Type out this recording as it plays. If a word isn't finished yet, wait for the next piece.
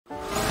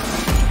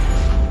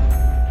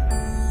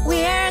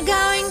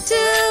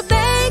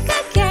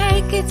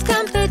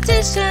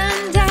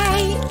celebration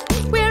day.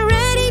 We're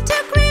ready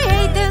to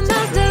create the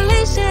most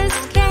delicious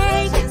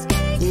cake.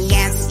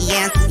 Yes,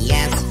 yes,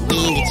 yes,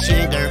 we need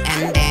sugar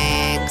and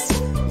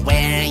eggs.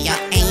 Wear your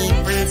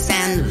aprons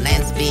and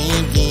let's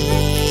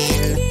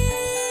begin.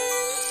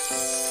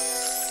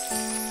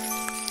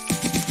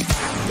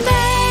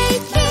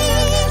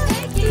 Baking,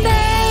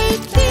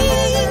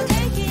 baking,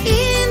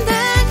 in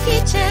the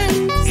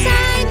kitchen,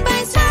 side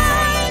by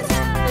side.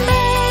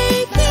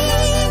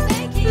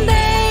 Baking,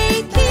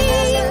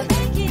 baking,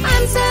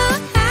 I'm so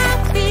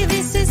happy,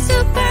 this is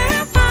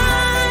super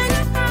fun.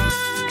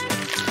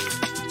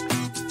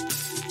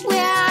 We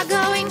are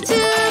going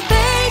to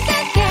bake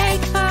a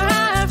cake for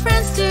our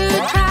friends to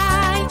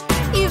try.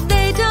 If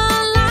they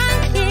don't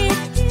like it,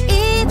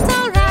 it's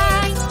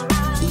alright.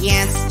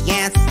 Yes,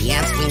 yes,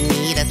 yes, we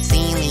need a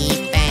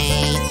silly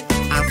face.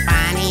 Our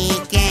funny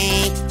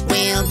cake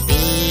will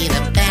be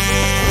the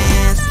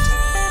best.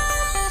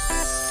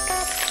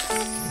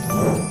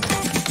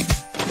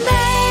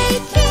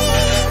 Baking,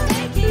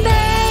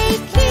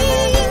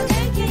 baking,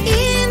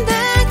 in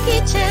the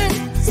kitchen,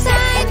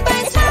 side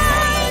by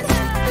side.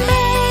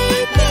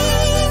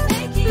 Baking,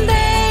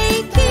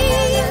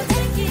 baking,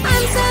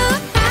 I'm so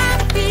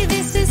happy,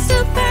 this is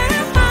super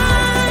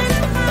fun.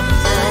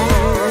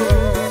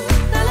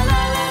 La la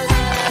la la la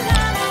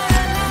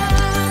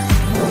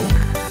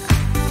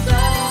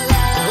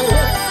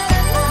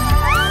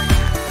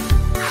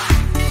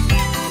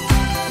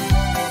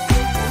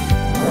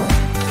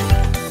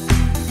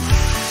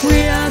We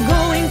are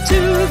going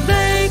to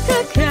bake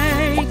a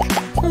cake.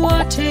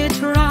 Watch it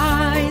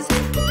rise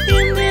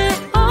in the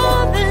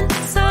oven,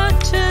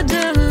 such a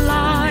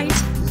delight.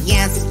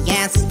 Yes,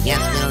 yes,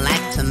 yes, we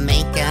like to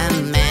make a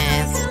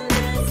mess.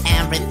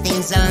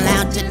 Everything's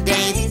allowed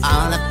today, it's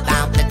all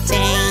about the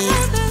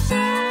taste.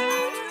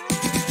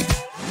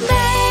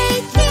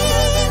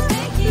 Baking,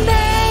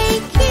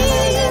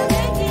 baking,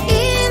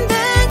 in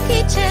the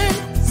kitchen,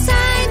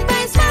 side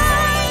by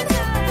side.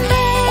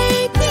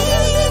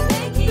 Baking,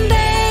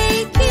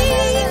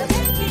 baking,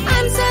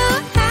 I'm so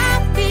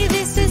happy,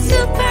 this is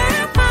super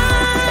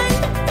fun.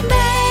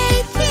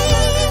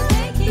 Baking,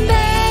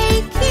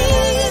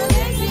 baking,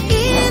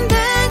 in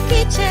the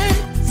kitchen,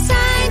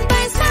 side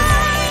by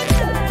side.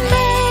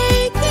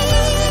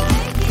 Baking,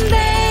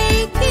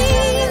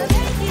 baking,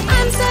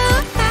 I'm so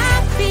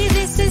happy,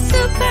 this is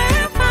super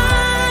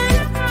fun.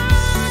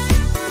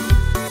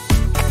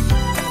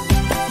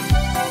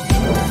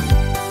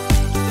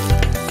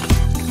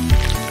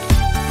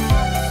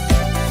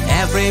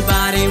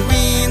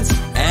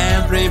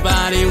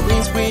 Everybody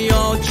wins, we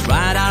all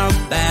tried our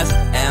best,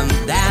 and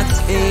that's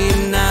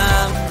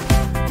enough.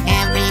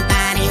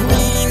 Everybody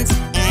wins,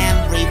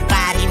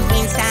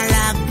 I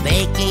love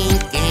baking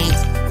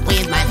cakes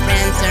with my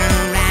friends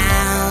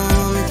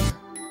around.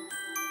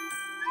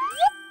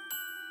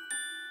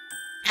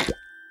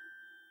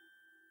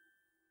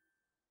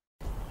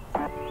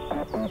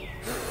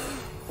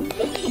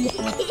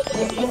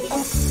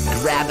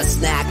 Grab a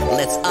snack,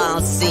 let's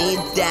all sit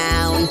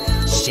down,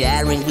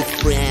 sharing with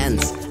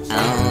friends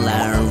all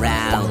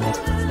around.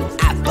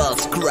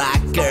 Apples,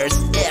 crackers,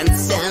 and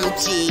some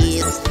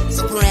cheese.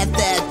 Spread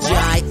the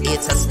joy,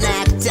 it's a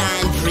snack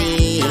time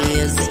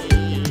breeze.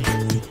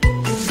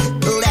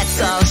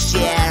 Let's all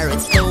share,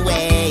 it's the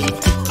way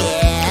to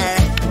care.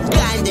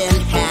 Kind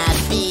and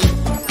happy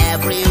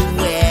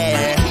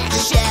everywhere.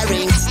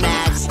 Sharing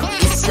snacks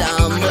is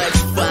so much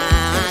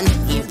fun.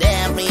 With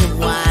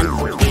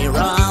everyone, we're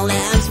all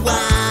as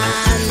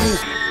one.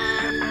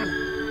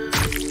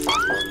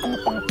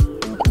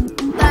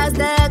 Pass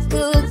the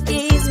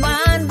cookies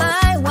one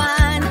by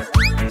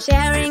one.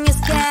 Sharing is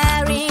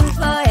caring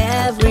for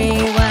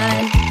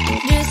everyone.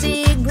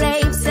 Juicy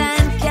grapes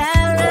and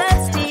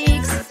carrot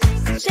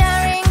sticks.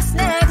 Sharing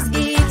snacks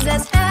gives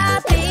us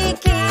happy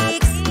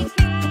kicks.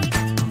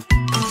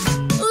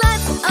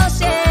 Let's all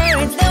share,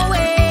 it's the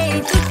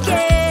way to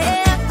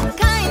care.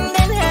 Kind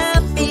and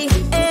happy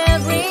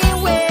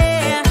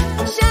everywhere.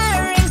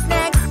 Sharing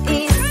snacks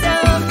is so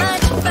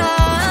much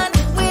fun.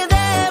 With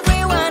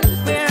everyone,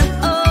 we're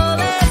all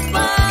as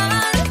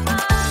one.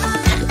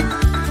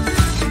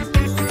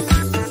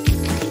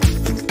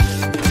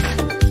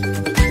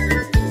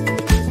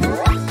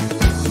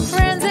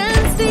 Friends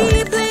and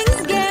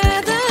siblings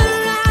gather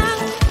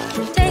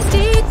round.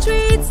 Tasty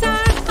treats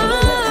are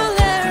all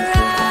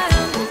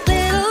around.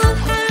 Little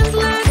hands,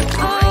 let's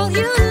all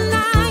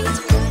unite.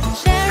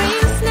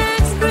 Sharing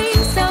snacks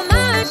brings so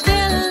much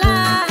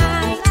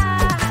delight.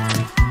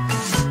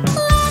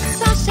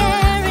 Let's all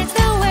share, it's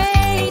the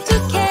way to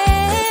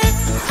care.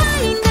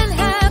 Kind and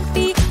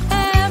happy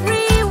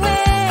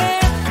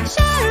everywhere.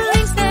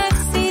 Sharing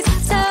snacks is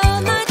so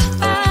much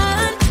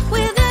fun.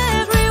 With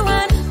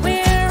everyone,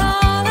 we're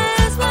all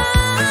as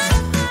one.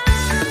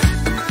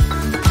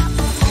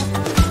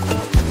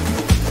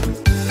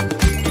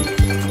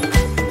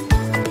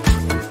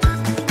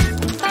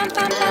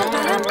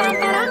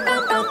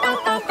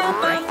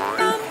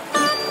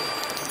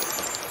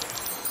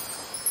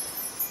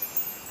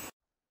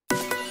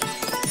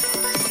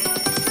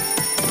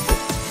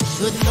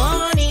 Good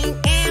morning,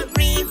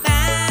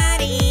 everybody.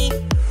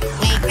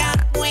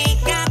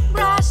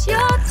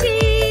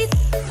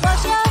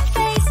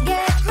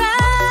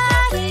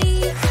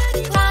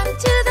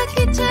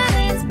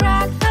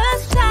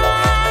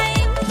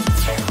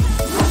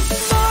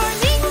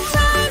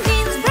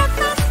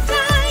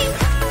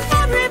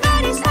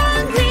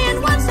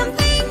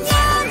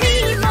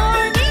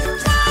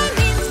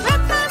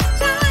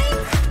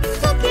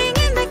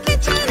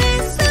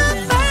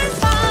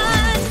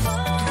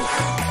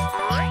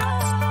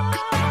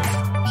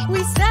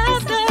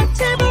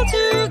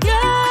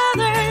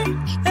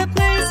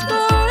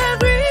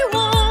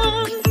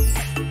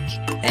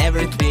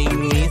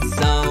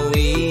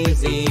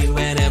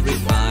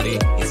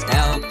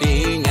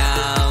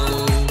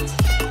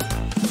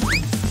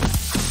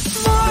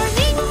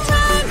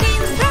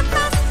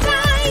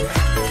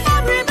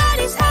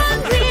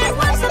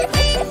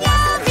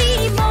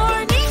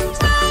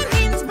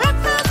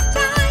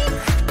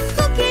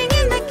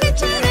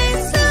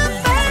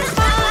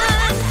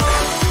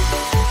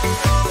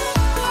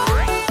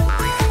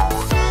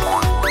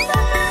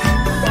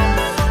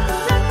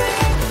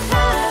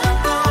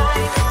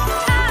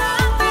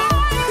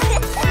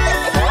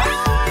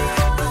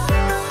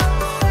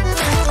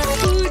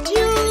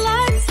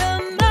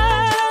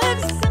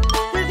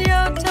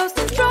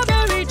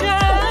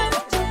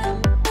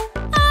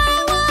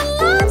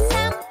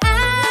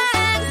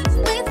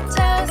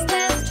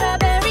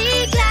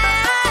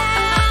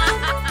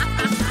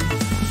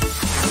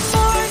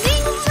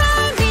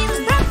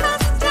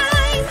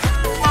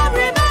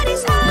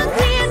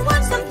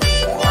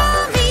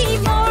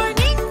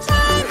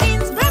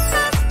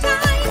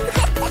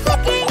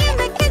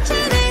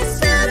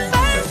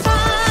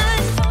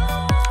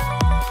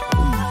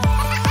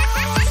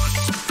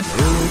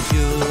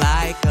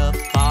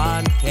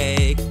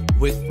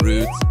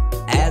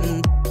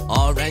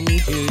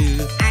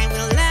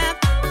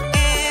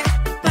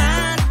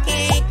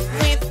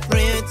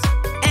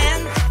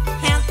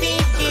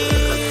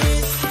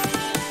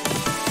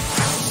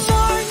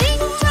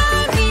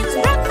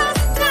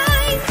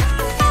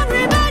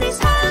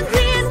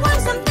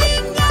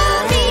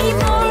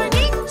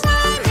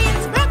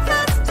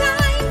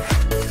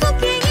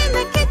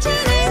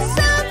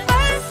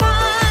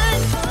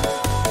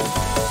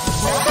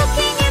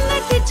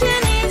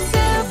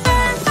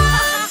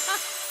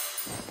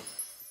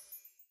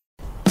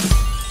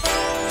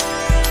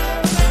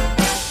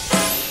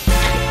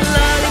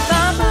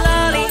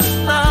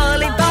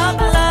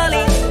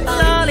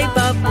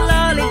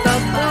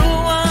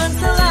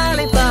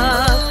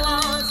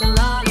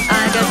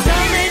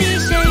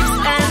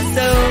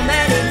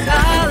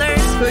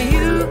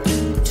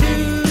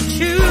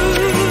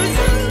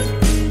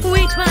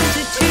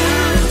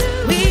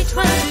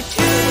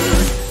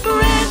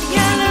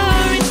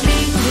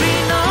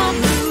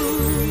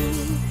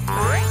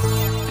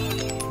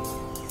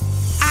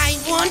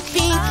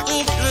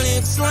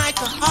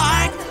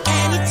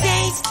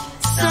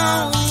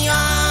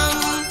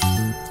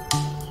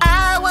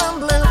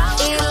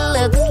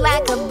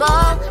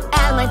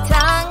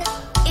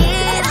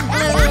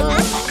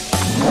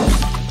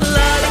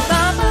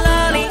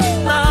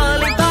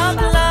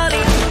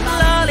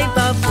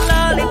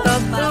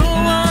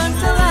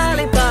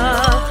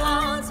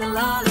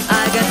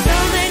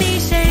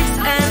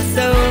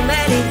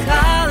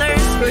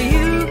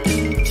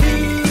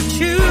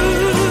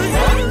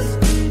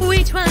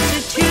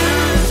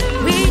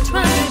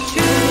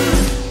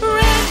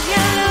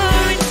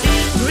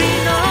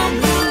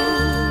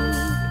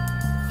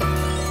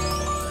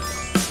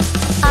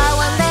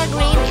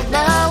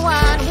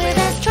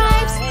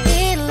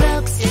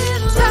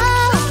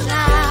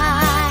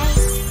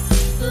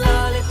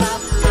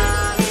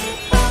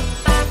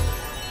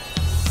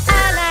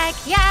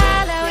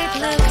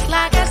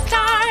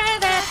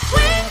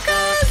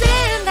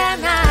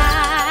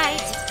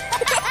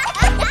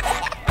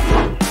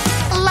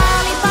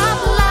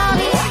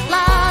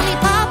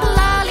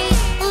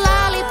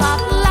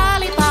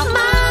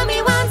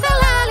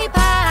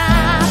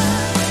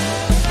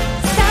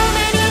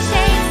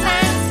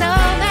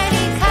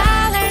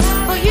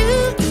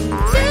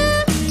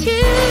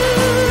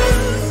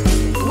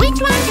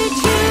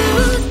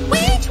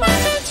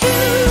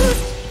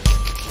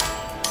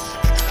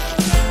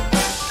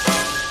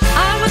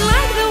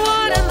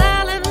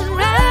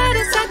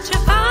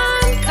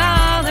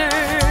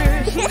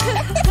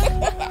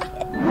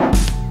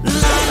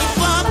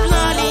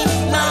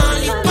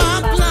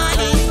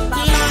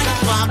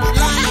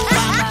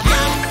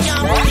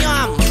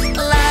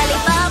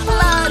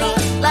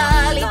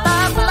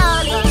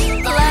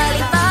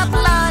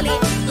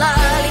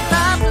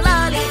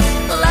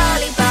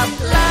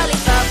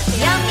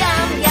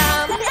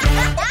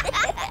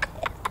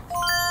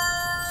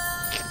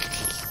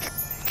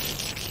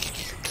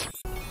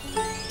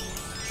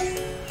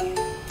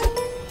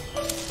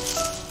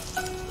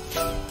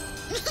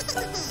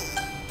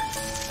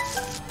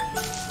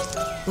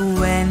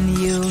 When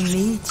you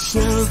meet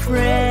your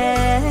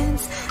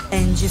friends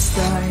and you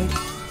start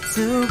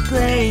to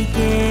play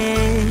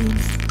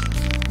games,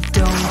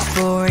 don't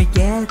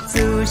forget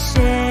to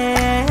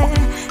share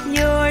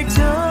your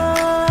toys.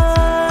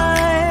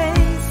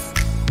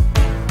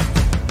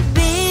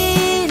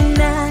 Be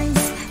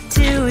nice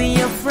to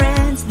your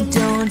friends,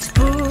 don't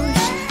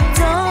push,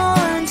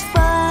 don't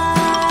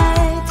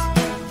fight.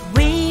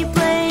 We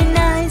play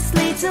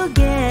nicely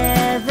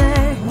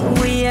together.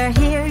 We are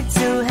here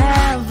to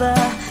have a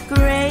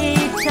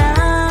great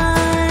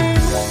time.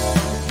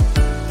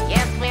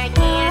 Yes, we're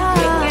here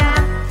to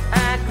have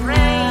a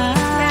great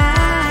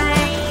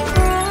time.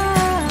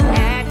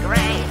 A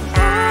great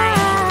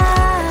time.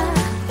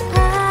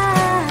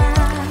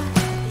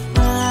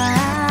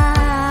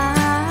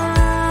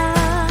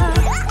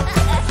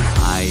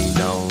 I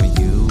know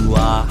you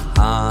are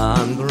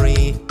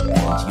hungry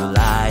and you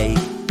like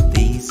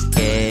this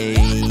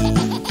cake,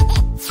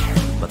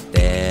 but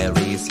there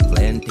is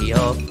plenty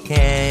of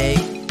cake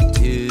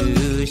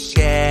to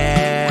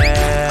share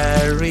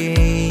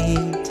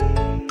it.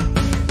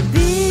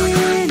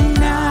 Be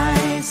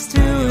nice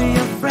to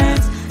your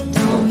friends,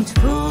 don't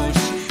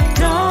push,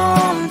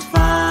 don't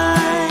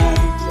fight.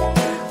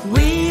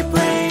 We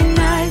play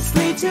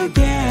nicely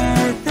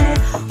together.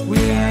 We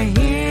are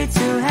here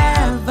to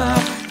have a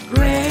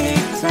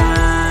great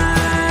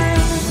time.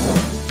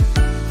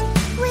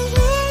 We're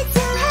here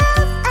to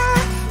have a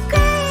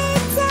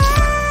great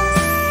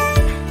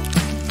time.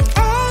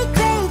 A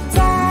great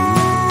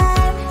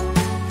time.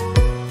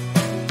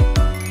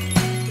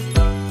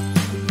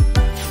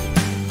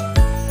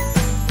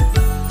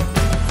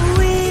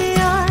 We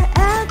are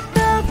at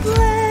the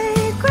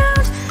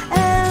playground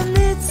and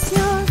it's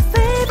your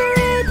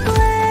favorite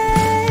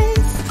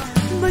place,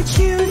 but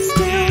you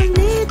still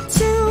need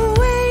to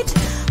wait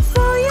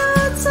for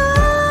your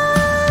turn.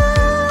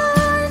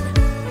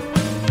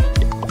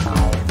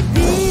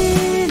 Be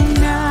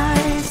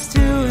nice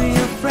to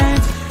your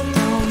friends,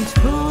 don't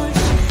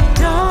push,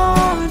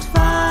 don't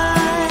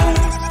fight.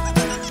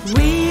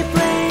 We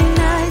play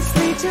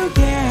nicely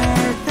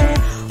together.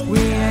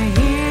 We are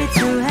here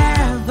to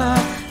have a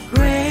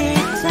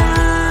great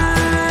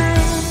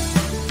time.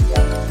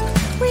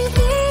 We're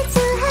here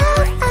to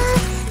have a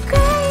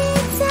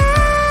great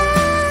time.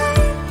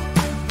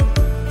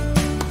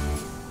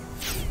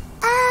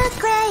 A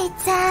great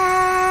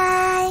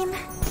time.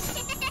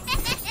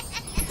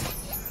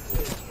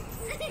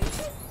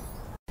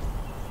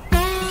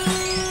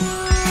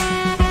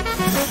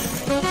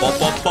 Pop,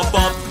 pop, pop,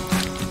 pop,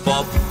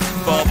 pop,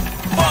 pop,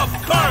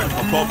 popcorn.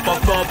 Pop,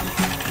 pop, pop,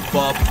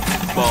 pop,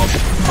 pop,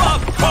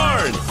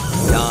 popcorn.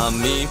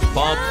 Yummy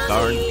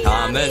popcorn,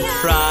 come and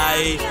try.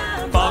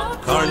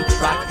 Popcorn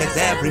truck has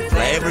every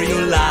flavor you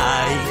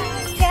like.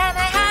 Can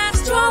I have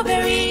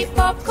strawberry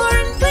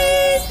popcorn,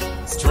 please?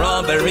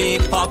 Strawberry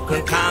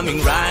popcorn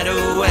coming right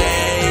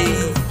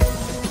away.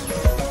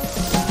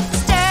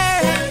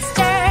 Stir and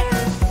stir,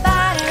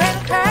 butter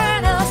and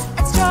kernels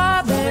and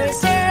strawberry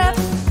syrup,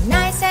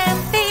 nice and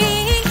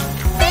thick.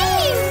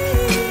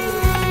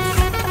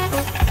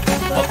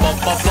 Pop, pop,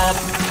 pop, pop,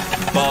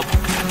 pop,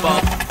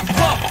 pop,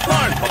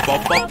 popcorn. Pop,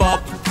 pop, pop,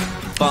 pop,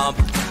 pop,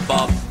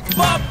 pop,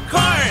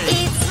 popcorn.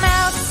 It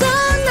smells so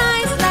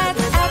nice,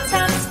 let's add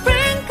some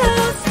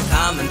sprinkles.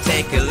 Come and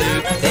take a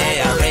look, they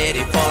are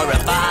ready for a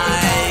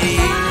bite.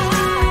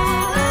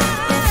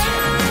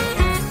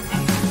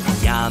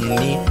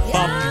 Yummy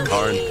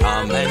popcorn,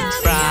 come and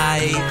try.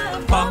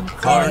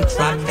 Popcorn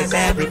truck has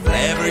every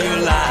flavor you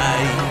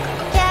like.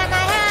 Can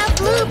I have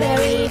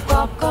blueberry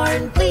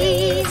popcorn,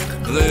 please?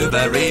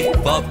 Blueberry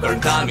popcorn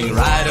coming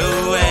right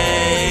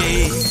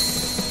away.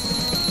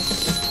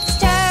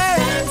 Stir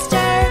and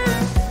stir,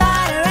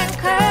 butter and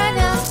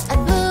kernels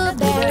and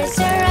blueberry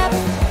syrup,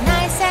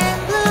 nice and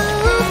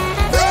blue.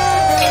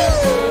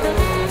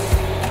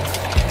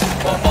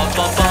 Pop, pop,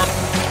 pop, pop,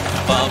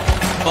 pop,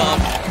 pop,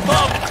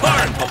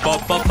 popcorn. Pop,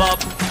 pop, pop, pop,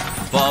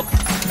 pop,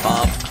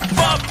 pop,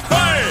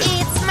 popcorn.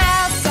 It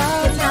smells so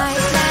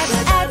nice,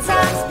 let's add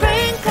some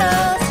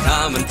sprinkles.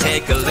 Come and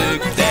take a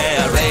look, they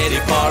are ready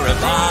for a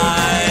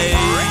bite.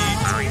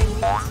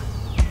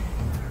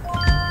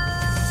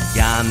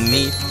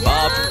 Yummy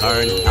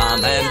popcorn,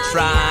 come and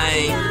try.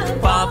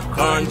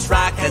 Popcorn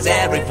truck has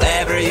every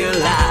flavor you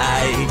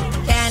like.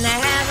 Can I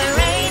have a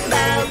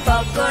rainbow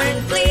popcorn,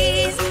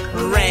 please?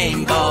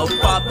 Rainbow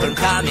popcorn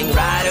coming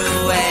right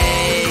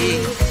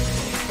away.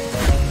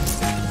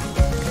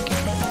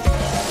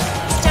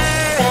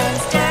 Stir and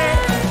stir,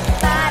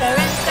 butter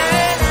and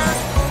kernels,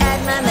 add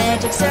my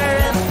magic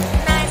syrup,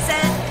 nice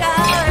and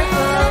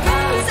colorful,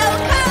 so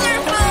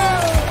colorful.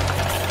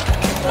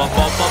 Pop,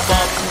 pop,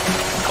 pop,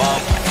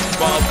 pop,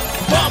 pop,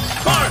 pop,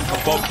 popcorn.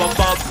 Pop, pop,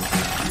 pop,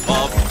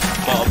 pop, pop,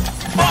 pop,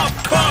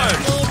 popcorn.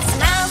 It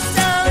smells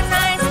so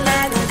nice,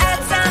 let's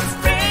add some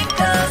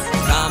sprinkles.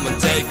 Come and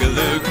take a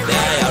look,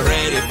 they are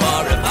ready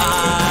for a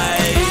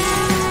bite.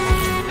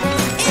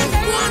 And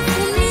one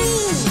for me.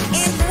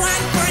 And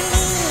one for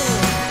me.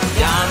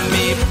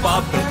 Yummy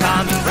popcorn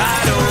coming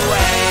right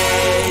away.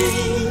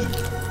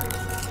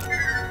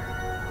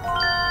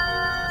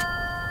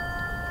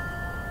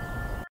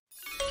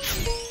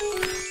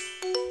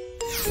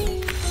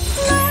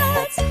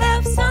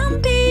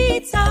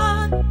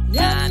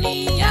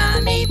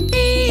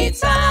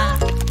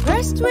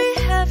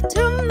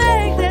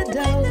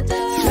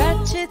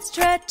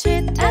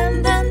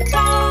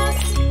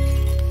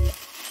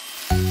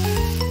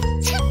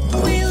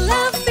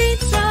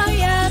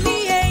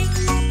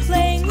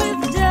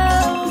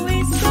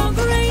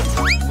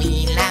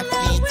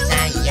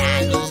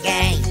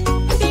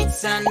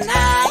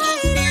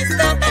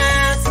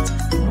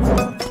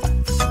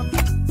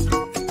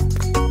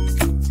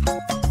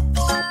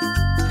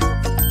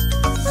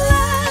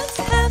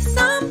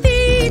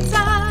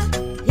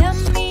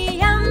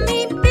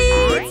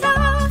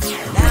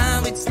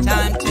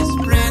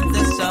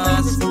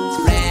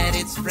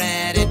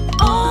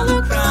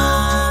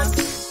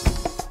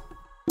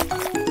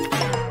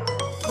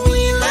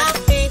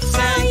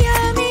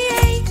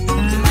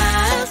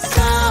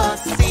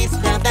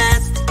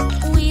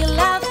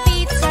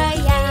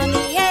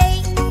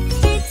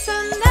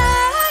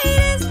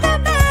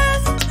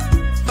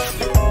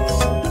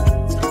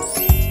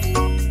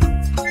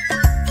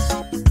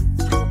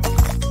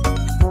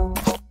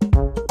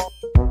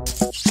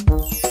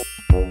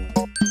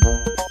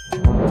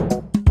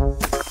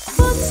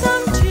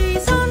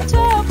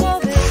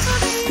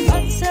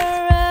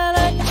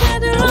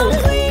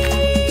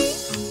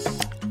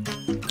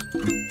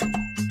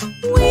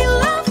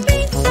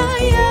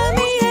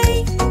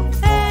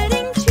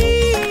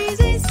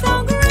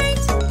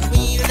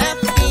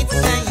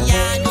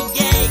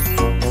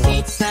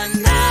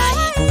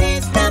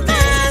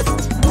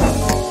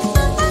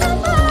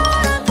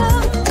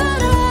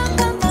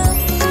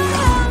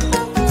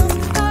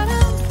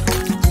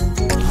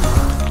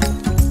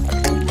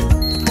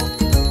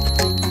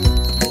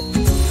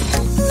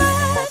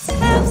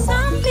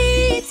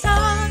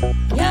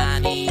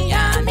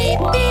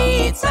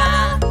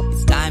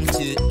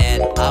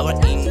 our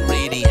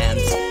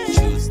ingredients.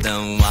 Choose the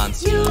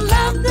ones you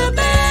love the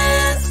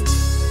best.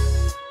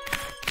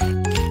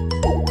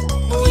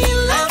 We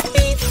love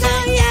pizza,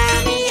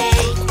 yummy,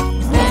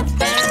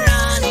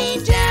 pepperoni,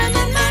 jam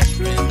and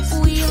mushrooms.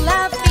 We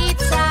love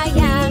pizza,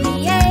 yummy,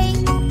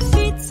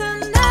 pizza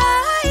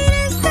night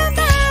is the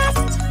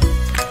best.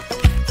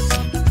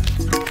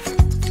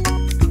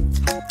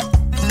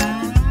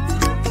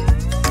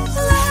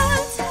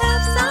 Let's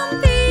have some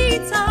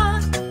pizza,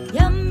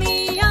 yummy,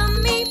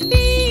 yummy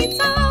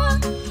pizza.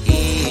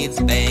 It's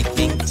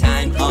baking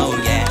time, oh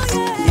yes.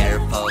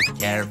 Careful,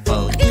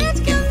 careful, it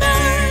can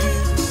burn.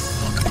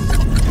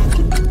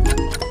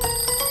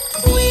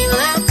 We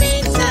love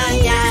pizza,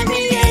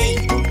 yummy,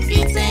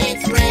 pizza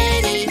is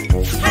ready.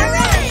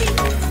 Hooray!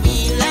 We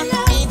love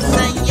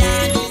pizza,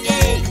 yummy,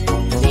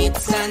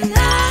 pizza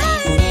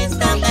night is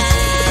the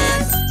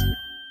best.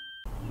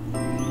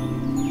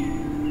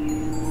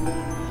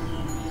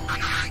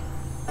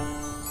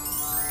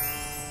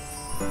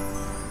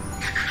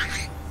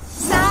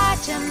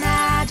 Such a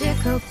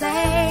magical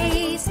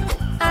place.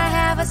 I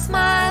have a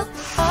smile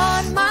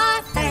on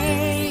my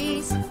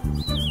face.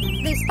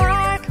 This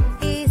park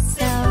is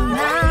so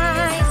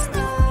nice.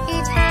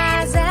 It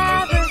has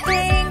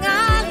everything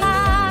I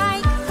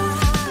like.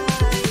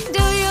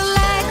 Do you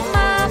like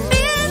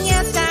muffins?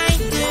 Yes, I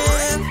do.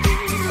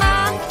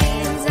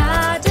 Muffins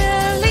are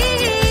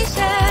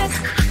delicious.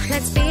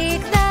 Let's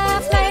pick the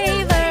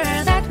flavor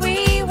that we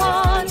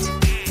want.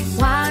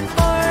 One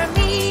for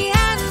me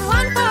and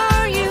one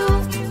for you.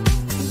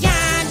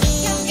 Yummy,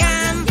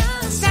 yum,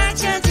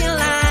 such a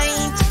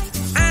delight.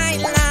 I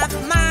love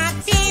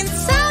muffins.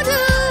 So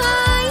do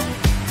I.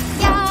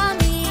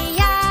 Yummy,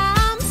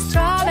 yum,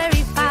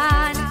 strawberry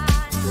fun.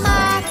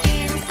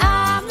 Muffins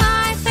are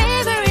my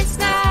favorite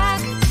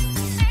snack.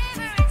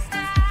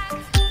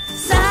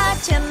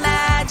 Such a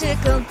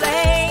magical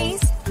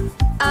place.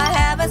 I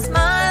have a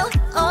smile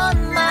on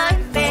my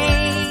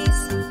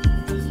face.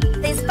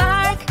 This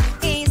park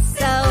is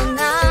so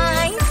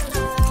nice.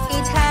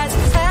 It has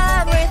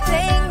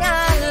everything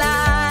I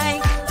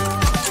like.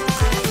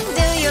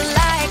 Do you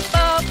like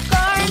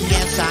popcorn?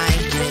 Yes, I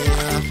do.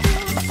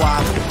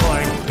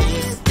 Popcorn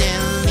is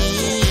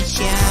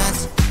delicious.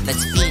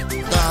 Let's pick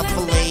the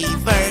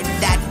flavor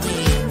that we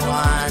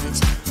want.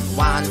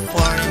 One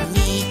for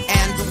me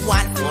and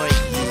one for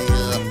you.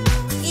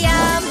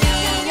 Yummy,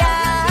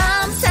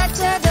 yum, such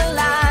a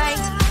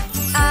delight.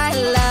 I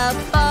love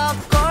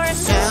popcorn.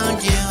 So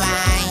do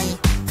I.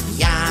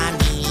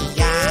 Yummy,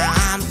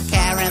 yum,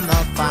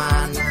 caramel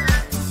fun.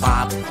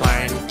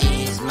 Popcorn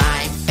is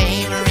my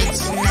favorite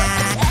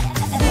snack.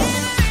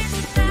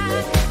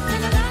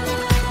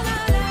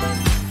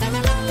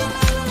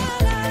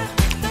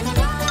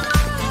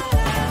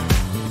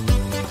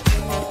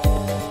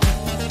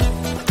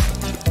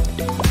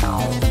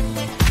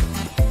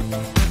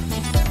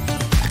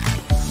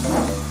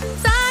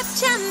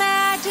 Such a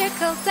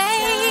magical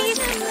place.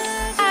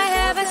 I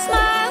have a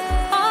smile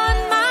on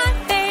my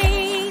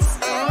face.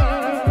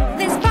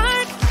 This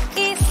park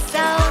is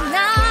so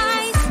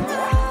nice.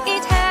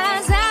 It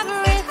has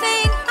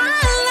everything I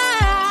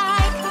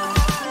like.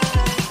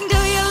 Do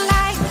you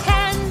like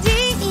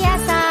candy?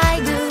 Yes, I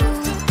do.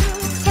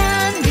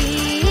 Candy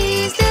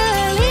is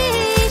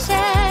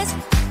delicious.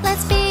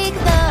 Let's pick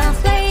the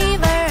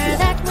flavor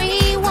that we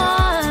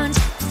want.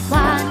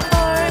 One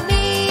for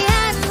me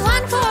and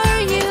one for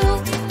you.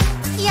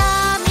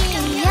 Yummy,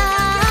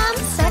 yum,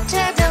 such a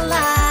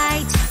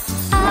delight.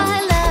 I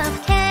love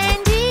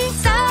candy,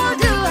 so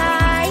do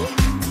I.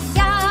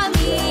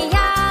 Yummy,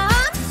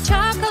 yum,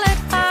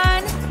 chocolate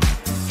fun.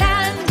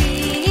 Candy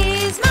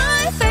is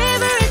my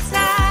favorite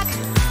snack.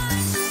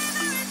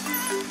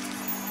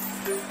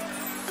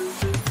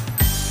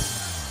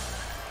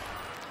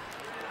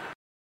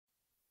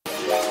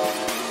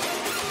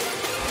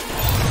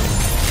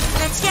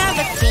 Let's have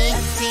a tea,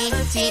 tea,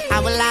 tea. I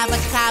will have a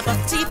cup of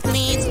tea,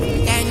 please.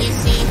 Can you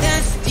see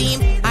the steam?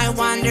 I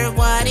wonder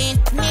what it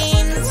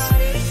means.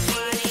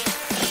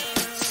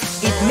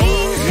 It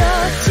means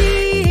your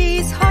tea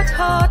is hot,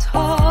 hot,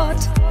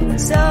 hot.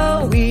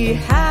 So we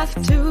have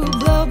to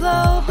blow,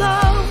 blow,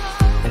 blow.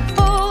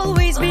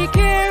 Always be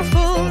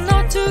careful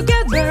not to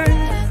get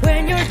burned.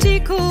 When your tea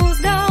cools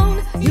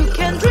down, you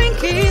can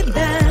drink it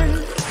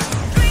then.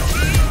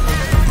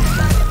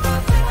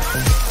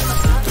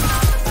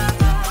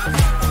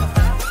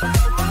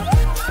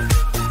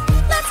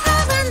 Let's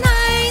have an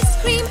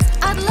ice cream.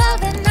 I'd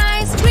love an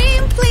ice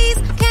cream, please.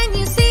 Can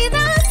you see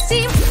the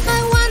steam? I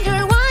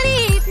wonder what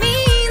it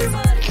means.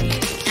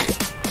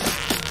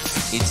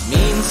 It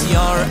means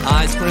your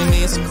ice cream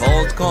is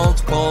cold,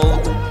 cold,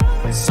 cold.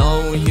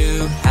 So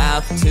you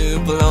have to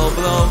blow,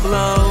 blow,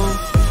 blow.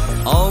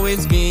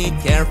 Always be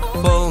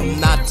careful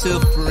not to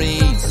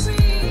freeze.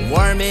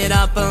 Warm it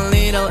up a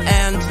little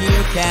and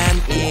you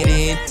can eat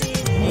it.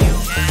 You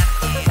can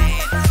eat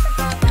it.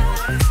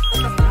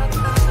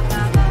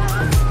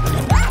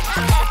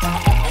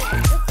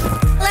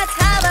 Let's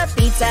have a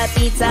pizza,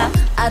 pizza.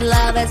 I'd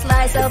love a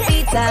slice of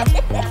pizza.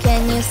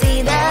 Can you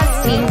see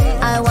the steam?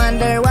 I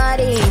wonder what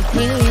it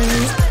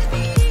means.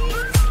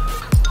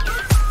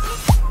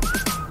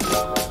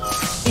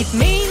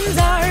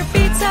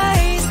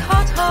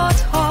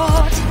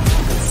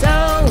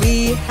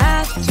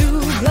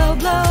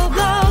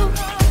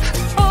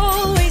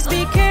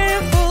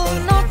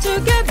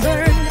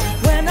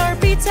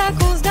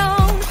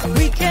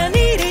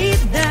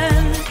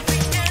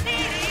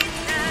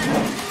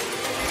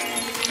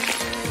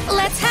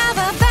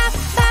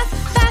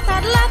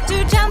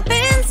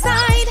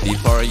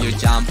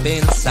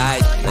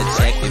 inside. Let's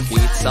check if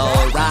it's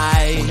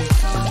alright.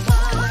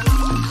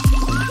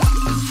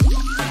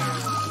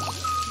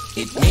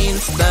 It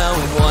means the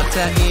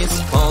water is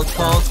cold,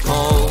 cold,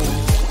 cold.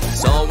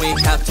 So we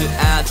have to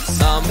add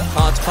some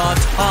hot, hot,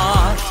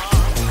 hot.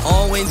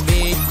 Always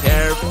be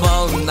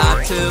careful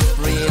not to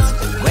freeze.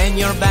 When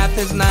your bath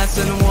is nice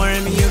and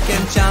warm, you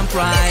can jump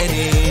right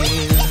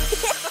in.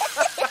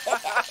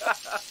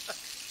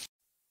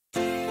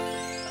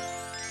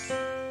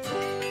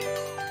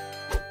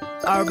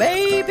 Our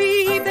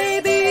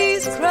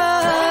baby's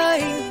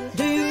crying.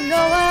 Do you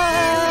know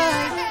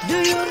why? Do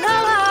you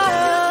know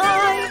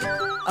why?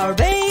 Our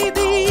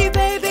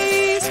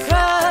baby's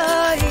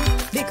crying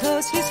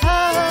because he's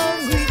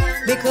hungry,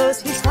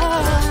 because he's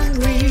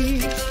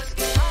hungry.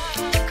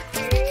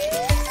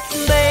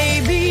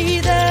 Baby,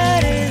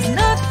 that is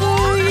not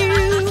for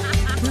you.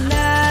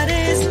 That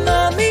is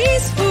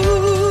mommy's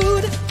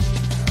food.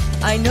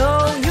 I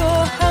know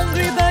you're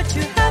hungry, but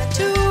you have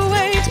to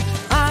wait.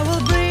 I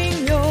will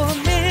bring your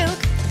milk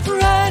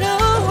right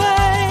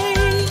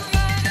away.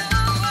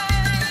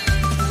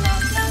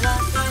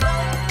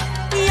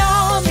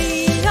 Yummy,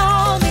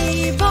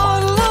 yummy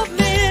bottle of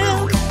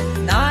milk,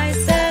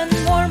 nice and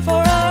warm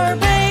for our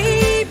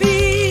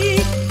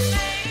baby.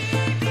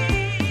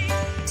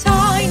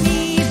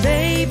 Tiny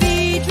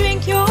baby,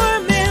 drink your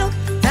milk,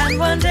 and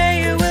one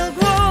day you will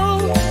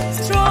grow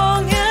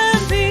strong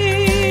and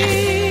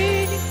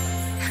big.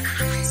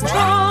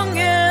 Strong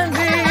and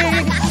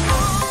big.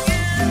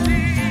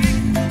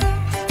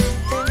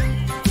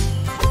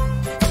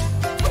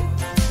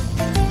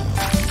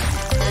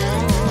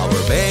 Our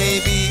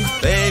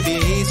baby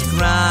is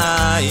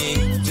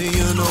crying. Do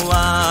you know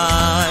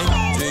why?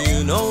 Do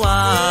you know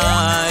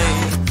why?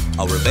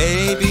 Our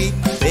baby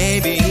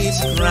is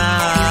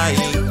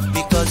crying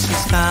because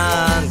she's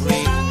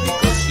hungry,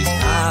 because she's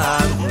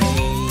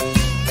hungry.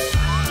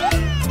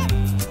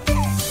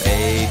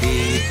 Baby,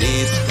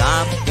 this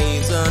cup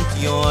isn't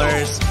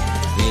yours.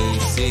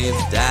 This is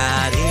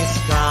Daddy's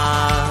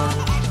cup.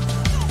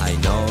 I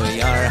know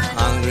you're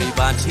hungry,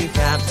 but you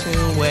have to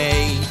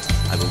wait.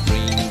 I will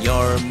bring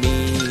your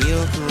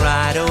milk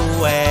right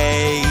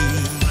away.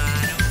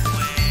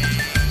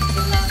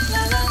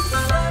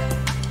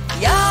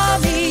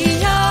 Yummy,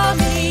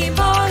 yummy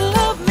bottle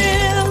of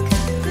milk,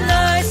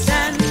 nice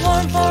and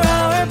warm for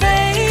our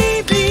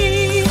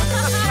baby.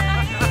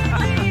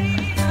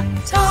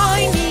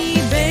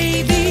 Tiny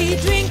baby,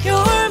 drink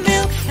your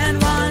milk,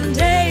 and one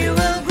day you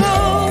will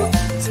grow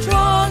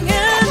strong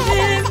and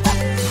big.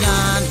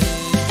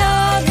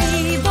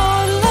 Yummy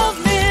bottle of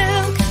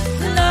milk,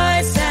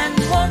 nice and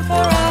warm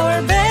for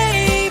our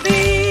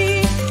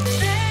baby.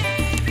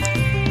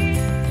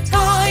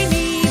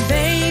 Tiny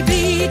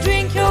baby,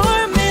 drink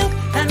your milk,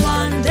 and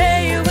one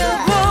day you will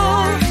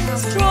grow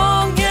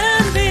strong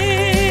and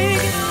big.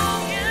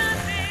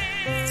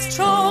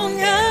 Strong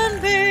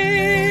and big.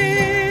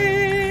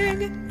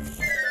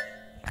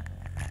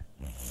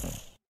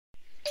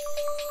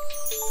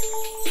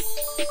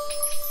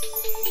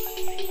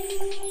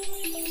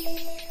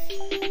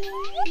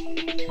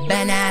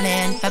 Banana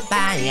and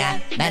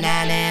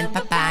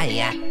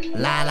papaya,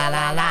 la la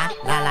la la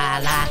la la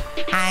la.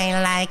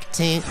 I like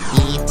to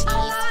eat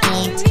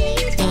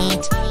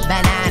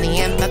banana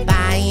and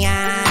papaya.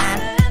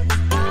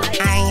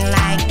 I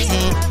like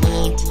to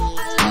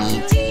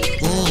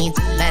eat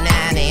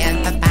banana and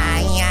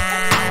papaya.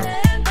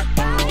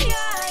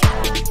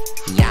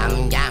 Yum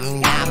yum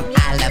yum, I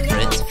love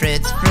fruits.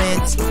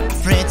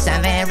 Fruits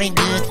are very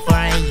good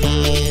for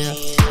you.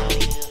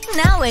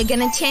 Now we're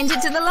gonna change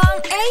it to the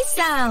long A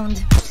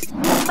sound.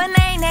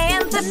 Banana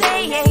and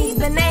papaya,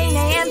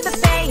 banana and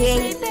papaya.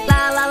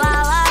 La la la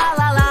la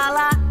la la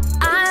la.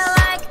 I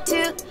like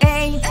to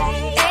eat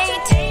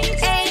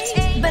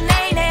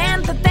banana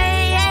and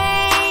papaya.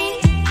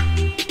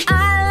 I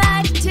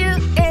like to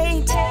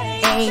eat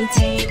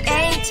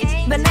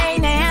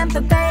banana and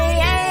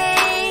papaya.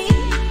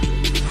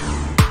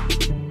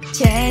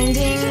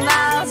 Changing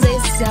vowels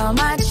is so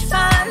much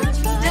fun.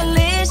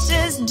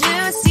 Delicious,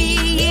 juicy,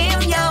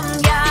 yum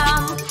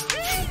yum.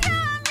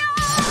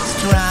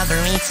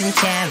 Strawberries and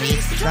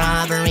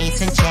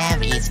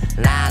cherries,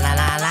 la la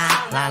la la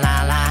la la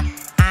la.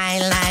 I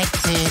like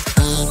to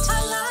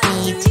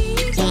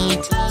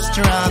eat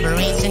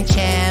strawberries and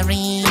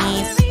cherries.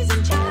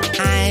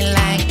 I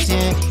like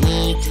to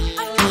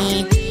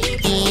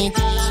eat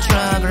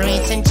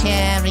strawberries and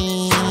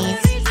cherries.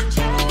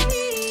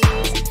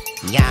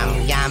 Yum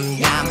yum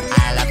yum,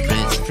 I love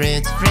fruits.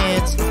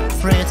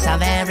 Fruits are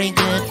very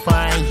good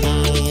for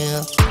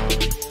you.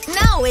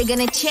 Now we're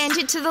gonna change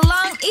it to the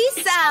long E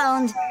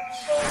sound.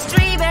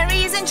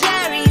 Strawberries and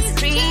cherries,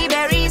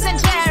 berries and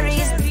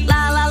cherries.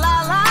 La la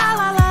la la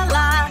la la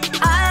la.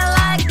 I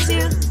like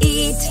to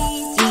eat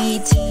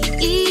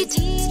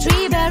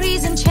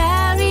strawberries and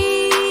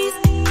cherries.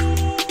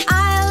 I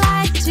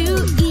like to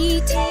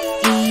eat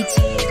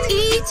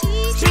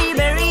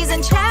strawberries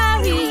and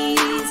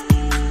cherries.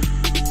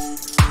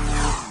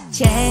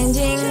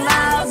 Changing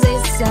vowels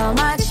is so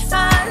much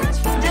fun.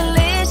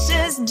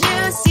 Delicious,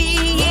 juicy,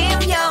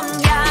 yum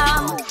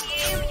yum.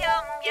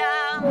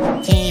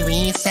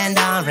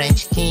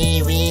 orange,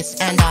 kiwis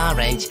and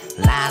orange.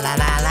 La la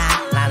la la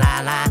la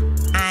la la.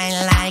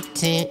 I like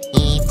to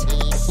eat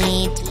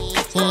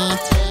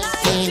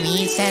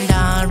kiwis and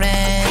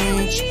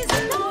orange.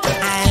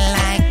 I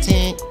like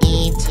to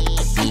eat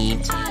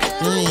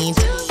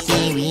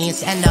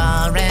kiwis and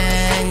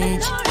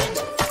orange.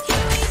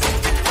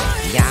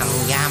 Yum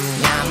yum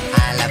yum. I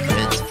love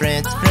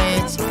fruits.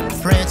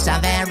 Fruits are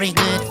very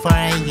good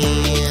for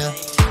you.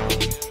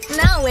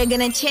 Now we're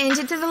gonna change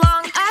it to the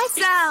long I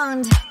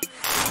sound.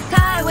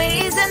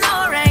 Kiwis and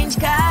orange,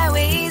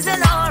 kiwis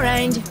and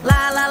orange.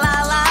 La la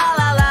la la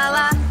la la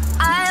la.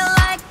 I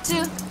like to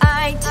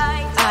eat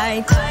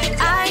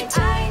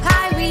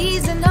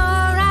kiwis and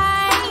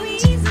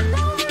orange.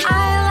 I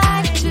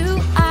like to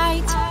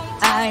eat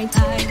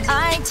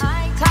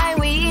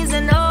kiwis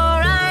and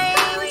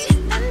orange.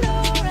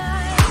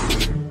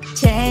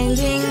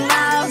 Changing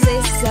mouths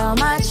is so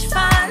much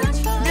fun.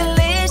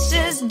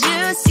 Delicious,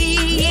 juicy,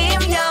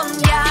 yum yum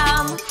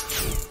yum.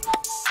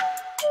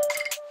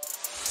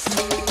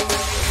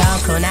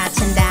 Coconut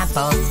and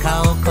apple,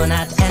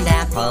 coconut and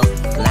apple.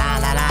 La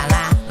la la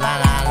la la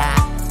la la.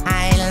 I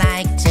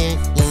like to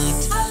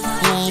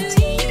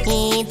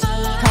eat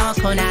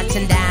coconut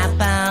and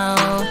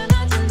apple.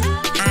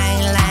 I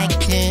like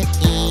to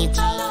eat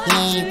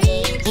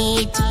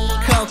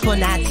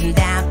coconut and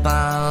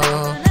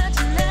apple.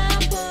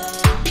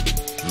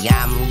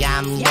 Yum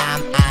yum yum.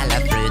 I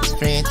love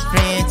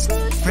fruits.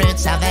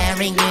 Fruits are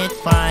very good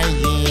for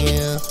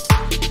you.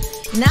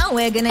 Now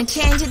we're gonna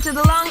change it to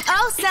the long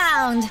O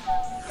sound.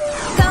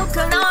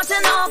 Coconut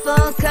and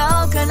apple,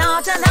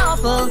 coconut and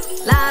apple.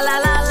 La la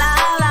la la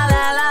la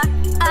la la.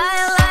 I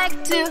like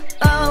to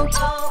oat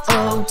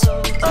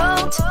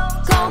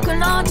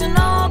coconut and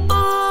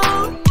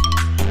apple.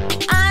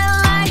 I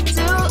like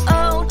to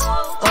oat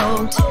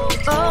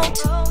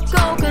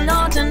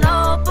coconut and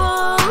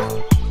apple.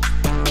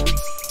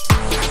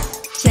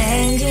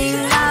 Changing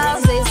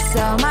mouths is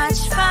so much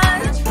fun.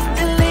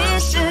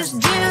 Delicious,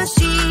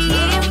 juicy,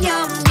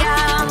 yum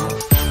yum.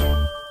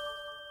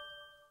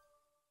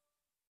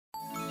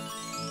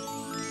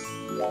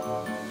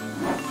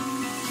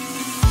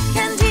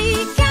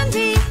 Candy,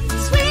 candy,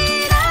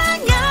 sweet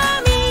and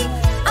yummy.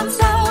 I'm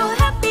so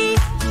happy.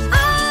 I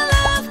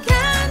love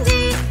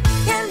candy.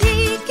 Candy,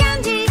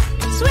 candy,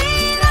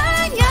 sweet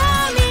and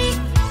yummy.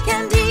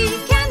 Candy,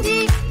 candy,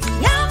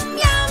 yum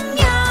yum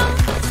yum.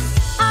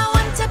 I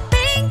want a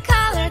pink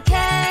color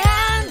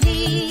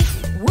candy.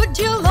 Would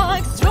you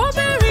like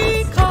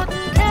strawberry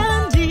cotton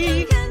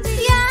candy?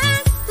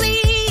 Yes,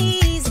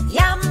 please.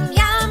 Yum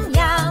yum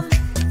yum.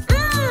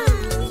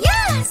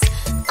 Yes.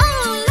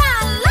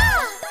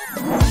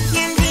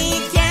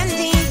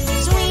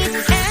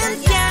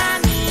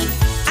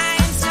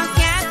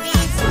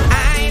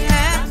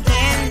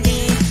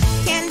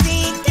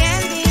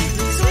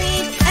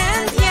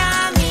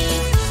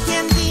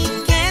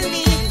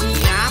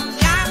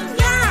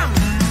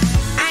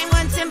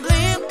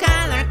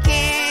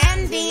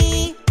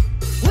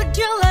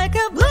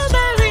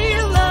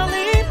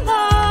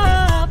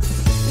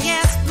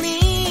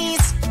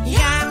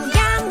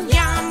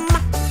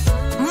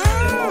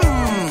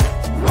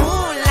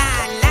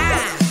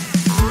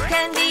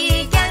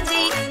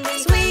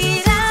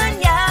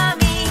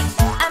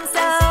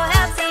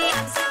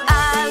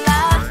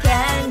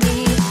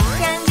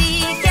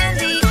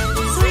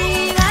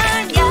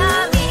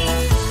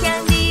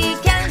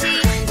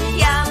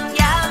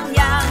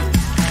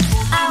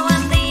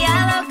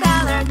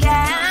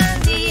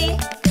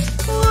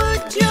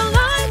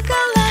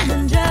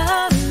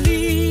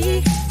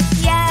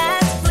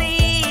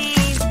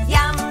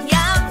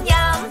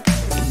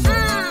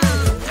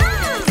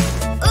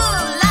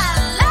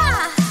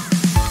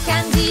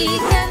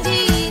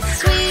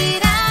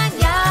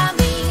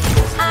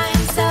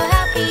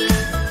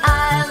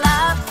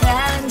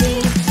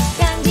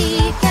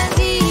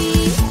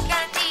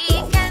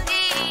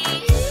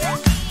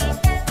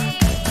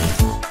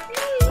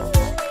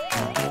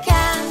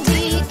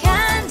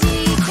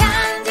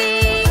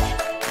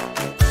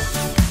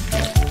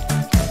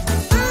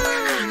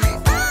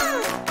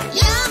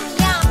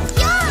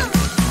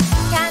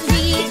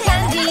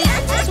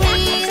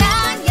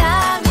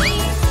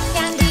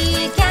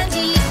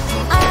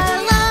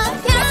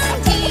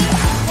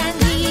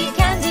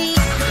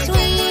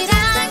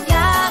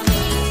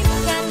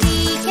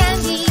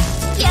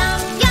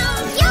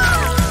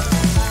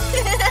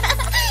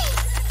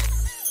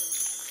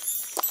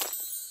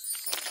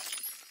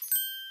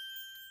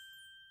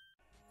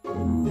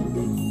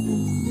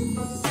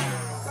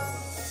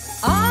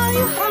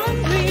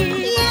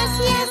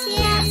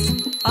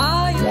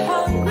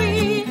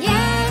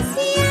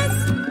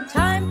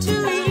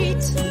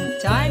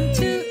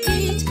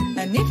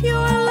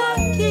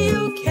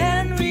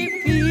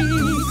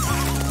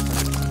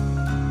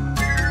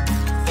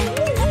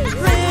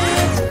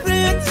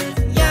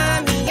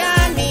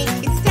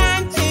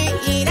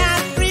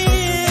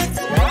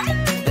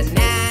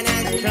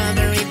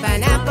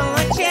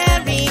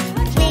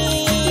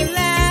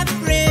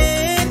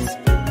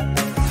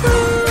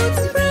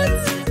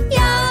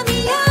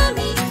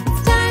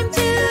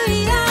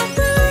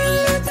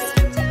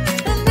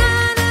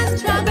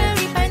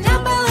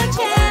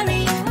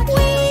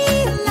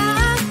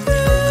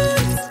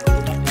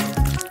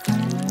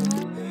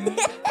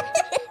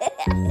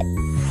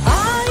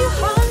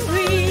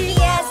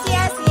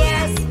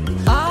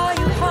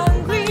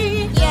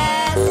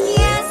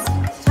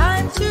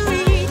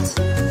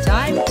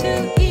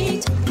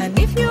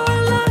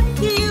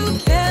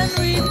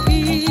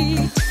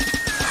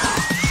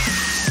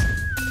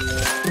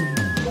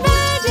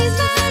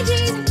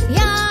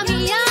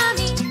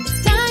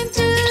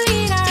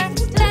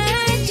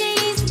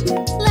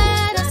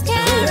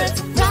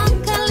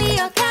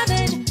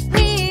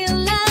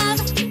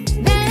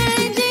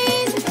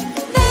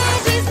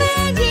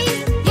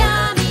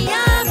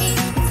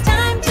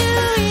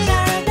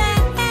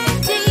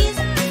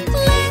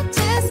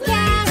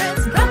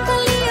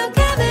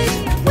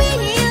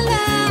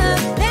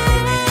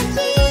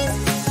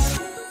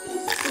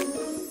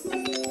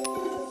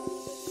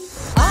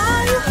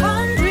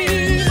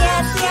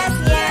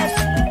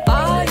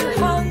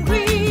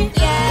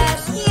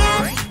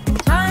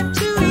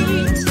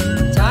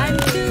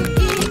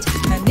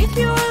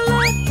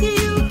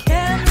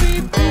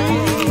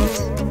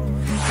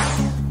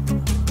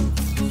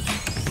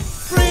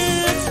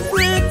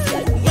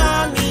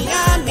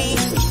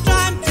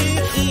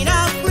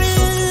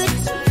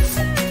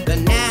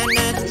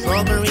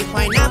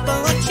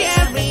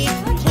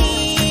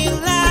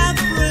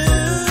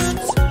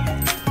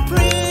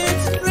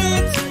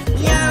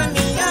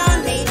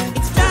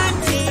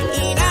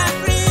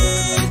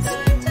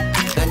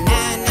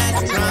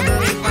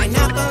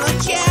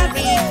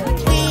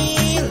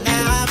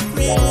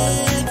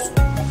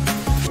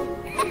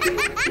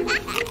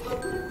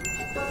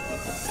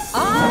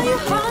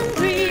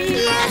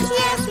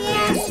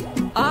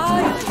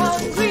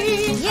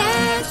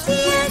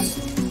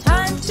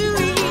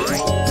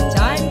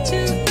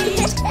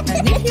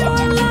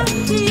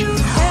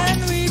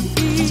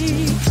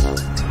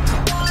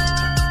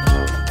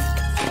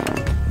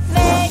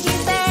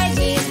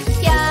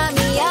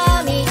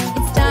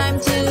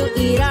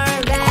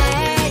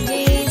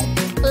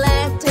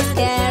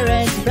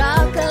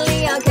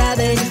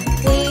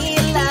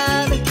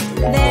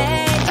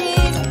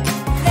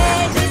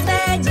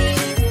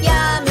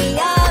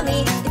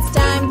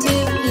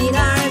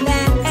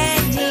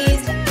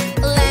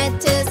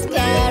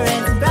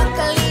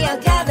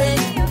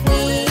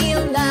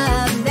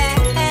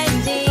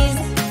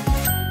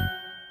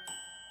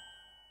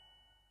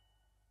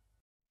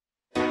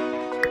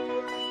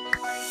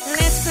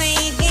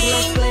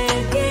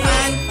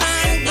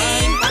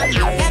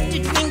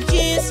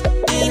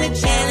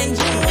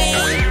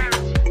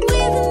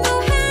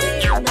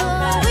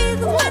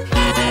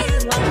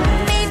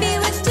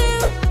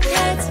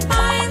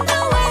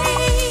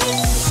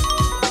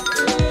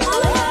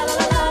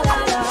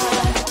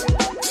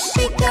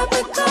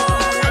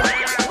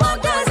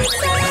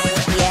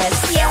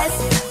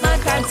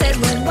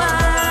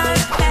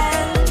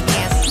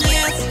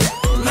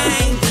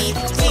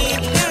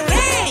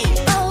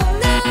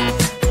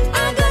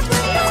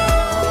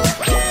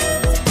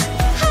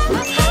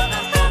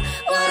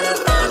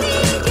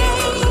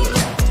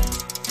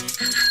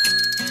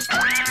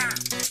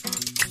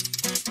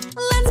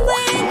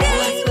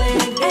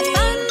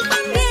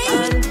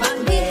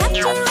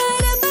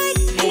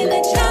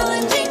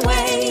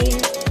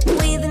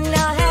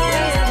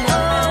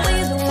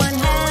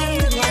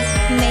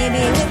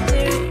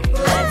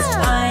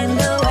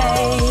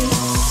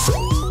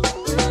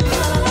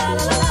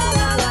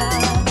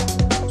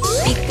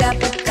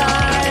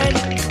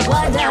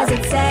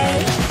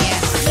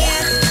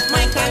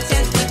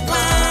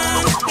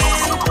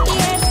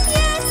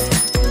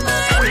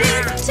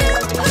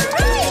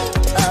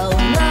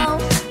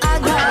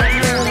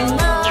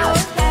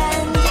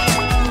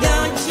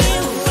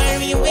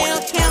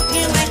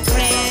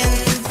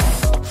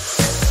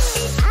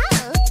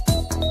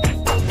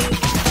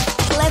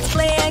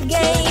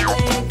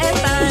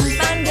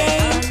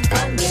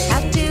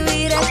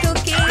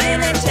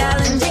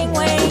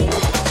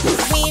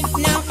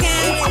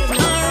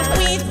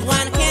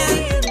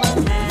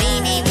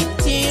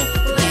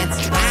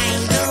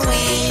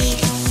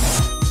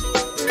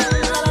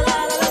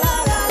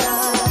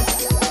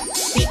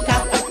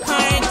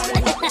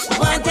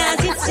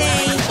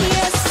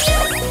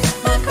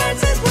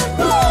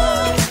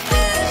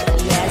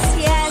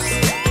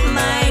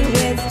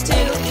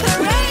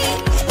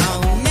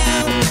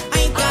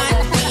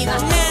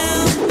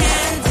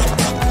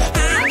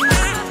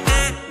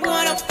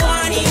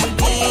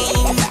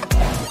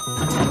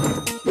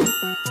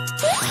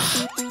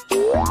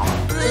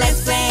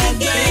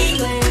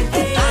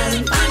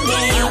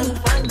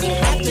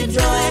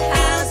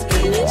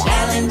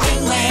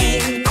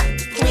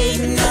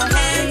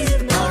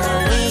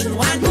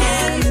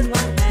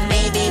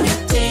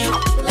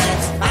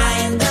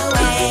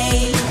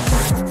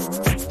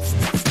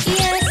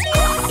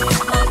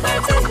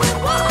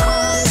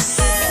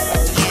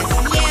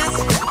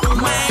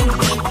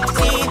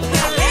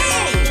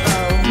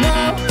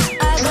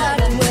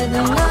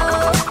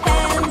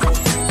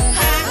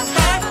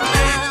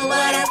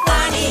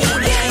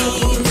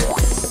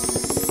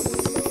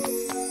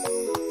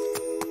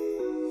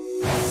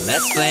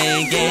 Let's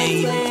play a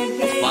game,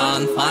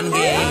 fun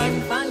game.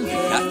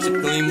 Got to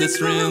clean this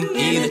room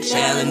in a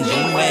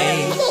challenging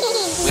way.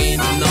 With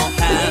no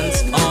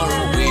hands or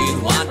with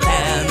one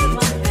hand,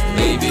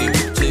 maybe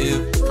with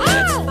two,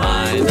 let's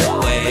find a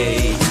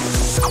way.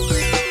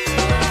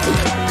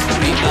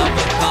 Pick up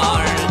a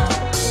card,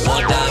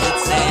 what does it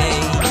say?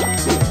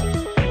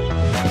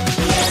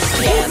 Yes,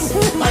 yes,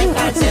 my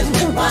card says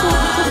with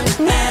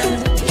one hand.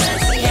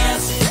 Yes,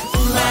 yes,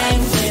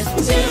 mine with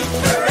two.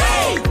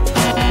 Hooray!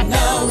 Oh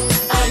no,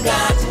 I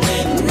got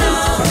with no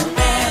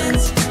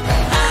hands.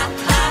 Ha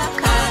ha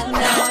ha,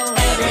 now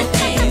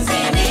everything's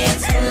in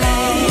its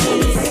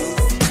place.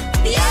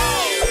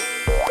 Yay!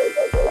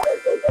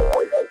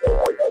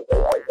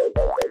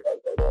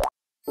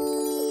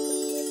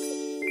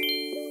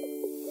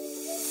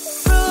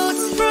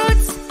 Fruits,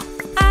 fruits,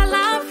 I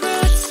love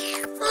fruits.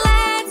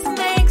 Let's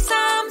make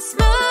some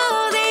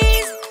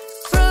smoothies.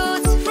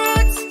 Fruits,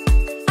 fruits,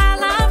 I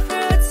love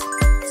fruits.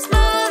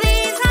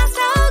 Smoothies are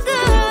so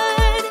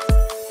good.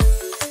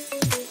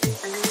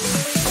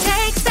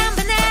 Take some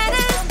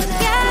bananas,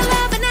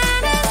 yellow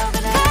bananas.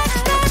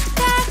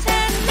 Cut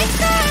and mix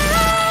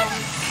around.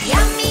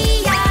 Yummy,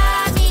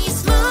 yummy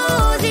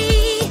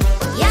smoothie.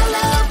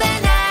 Yellow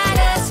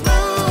banana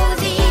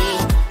smoothie.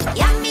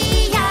 Yummy,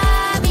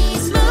 yummy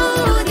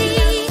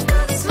smoothie.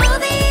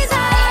 Smoothies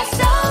are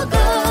so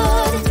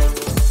good.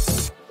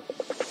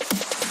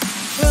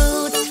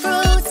 Fruits,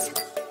 fruits,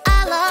 I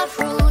love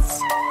fruits.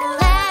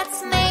 Let's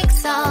make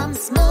some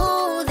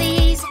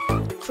smoothies.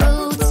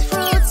 Fruits,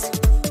 fruits,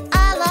 I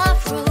love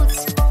fruits.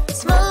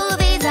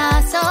 Smoothies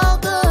are so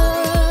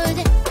good.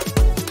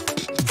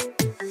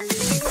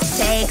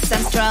 Take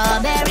some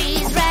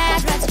strawberries,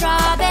 red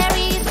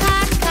strawberries.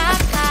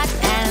 Cut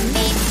and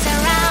mix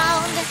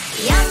around.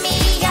 Yummy,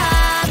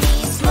 yummy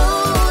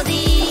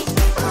smoothie.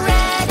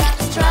 Red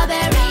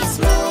strawberry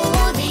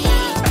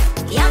smoothie.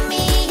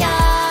 Yummy,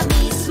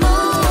 yummy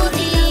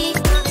smoothie.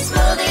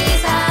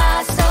 Smoothies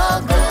are so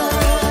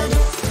good.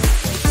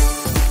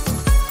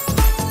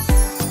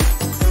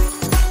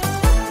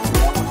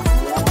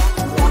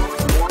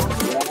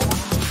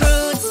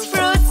 Fruits,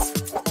 fruits,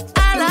 I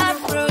love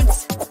fruits.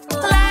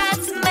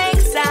 Let's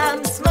make some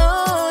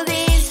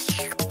smoothies.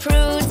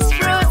 Fruits,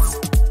 fruits,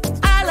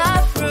 I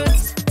love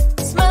fruits.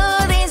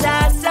 Smoothies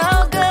are so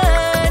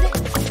good.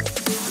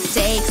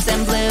 Take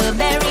some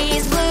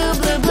blueberries,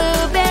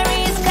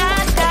 blueberries.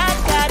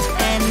 Cut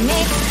and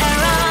mix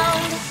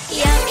around.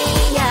 Yummy,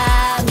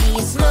 yummy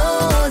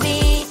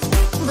smoothie.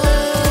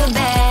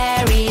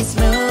 Blueberry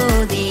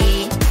smoothie.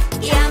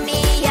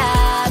 Yummy,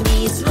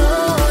 yummy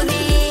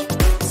smoothie.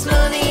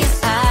 Smoothies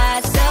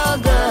are so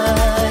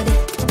good.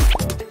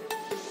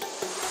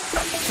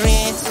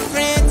 Fruits,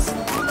 fruits,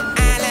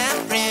 I love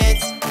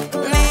fruits.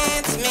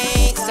 Let's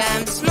make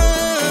some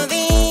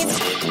smoothies.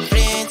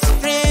 Fruits,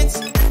 fruits,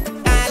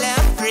 I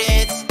love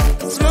fruits.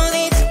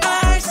 Smoothies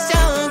are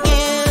so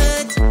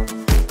good.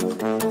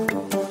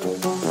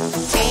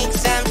 Take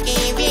some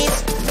kiwis,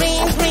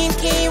 green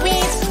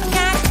kiwis.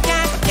 Cut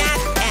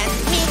and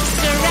mix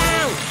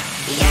around.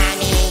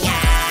 Yummy,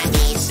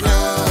 yummy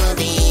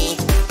smoothie.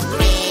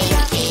 Green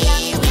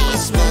kiwi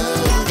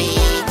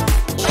smoothie.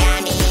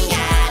 Yummy,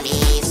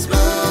 yummy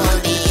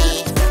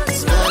smoothie.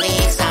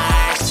 Smoothies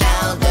are so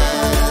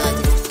good.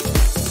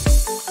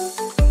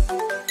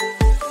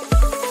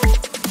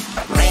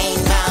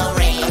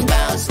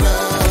 Rainbow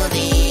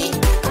smoothie.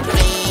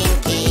 Green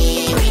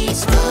kiwi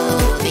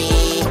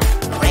smoothie.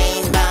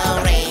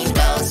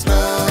 Rainbow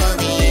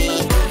smoothie.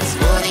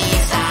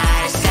 Smoothies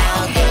are so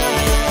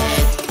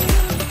good.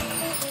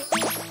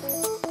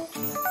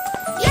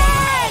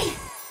 Yay!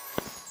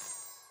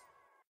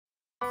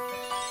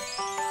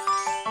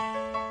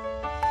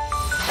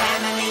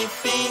 Family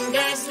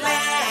fingers,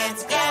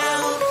 let's go.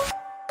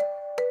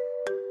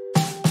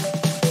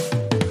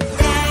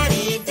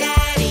 Daddy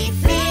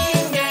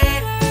finger,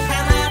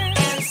 come up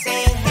and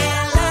say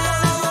hello.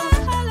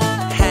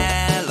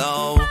 Hello,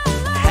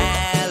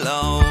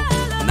 hello,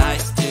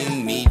 nice to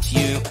meet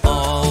you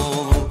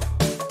all.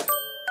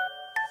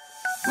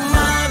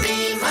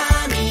 Mommy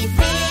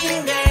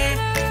finger,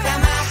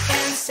 come up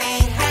and say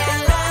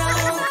hello.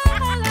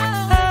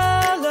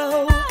 Hello,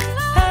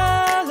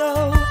 hello,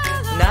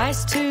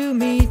 nice to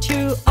meet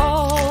you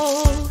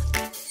all.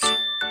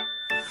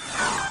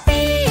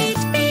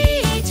 Peach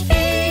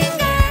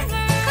finger,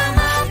 come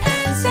up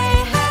and say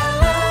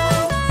hello.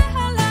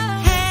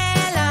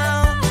 Hello,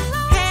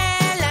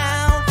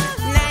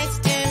 nice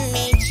to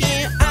meet you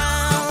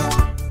all.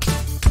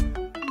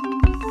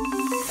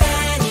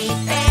 Penny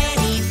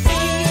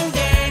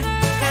finger,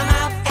 come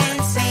up and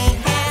say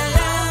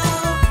hello.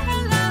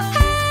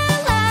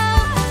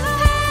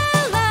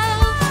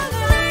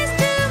 Nice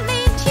to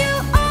meet you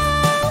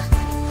all.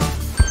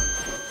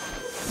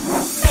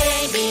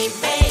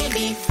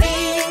 Baby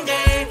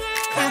finger,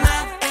 come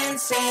up and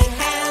say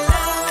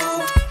hello.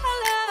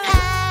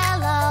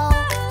 Hello,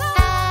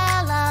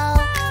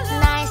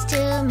 nice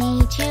to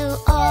meet you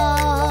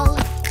all.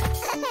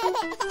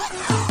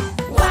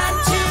 1,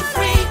 2,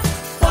 3,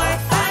 4,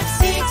 5,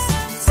 6,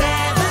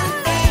 7,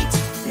 8,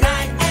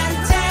 9, and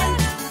 10.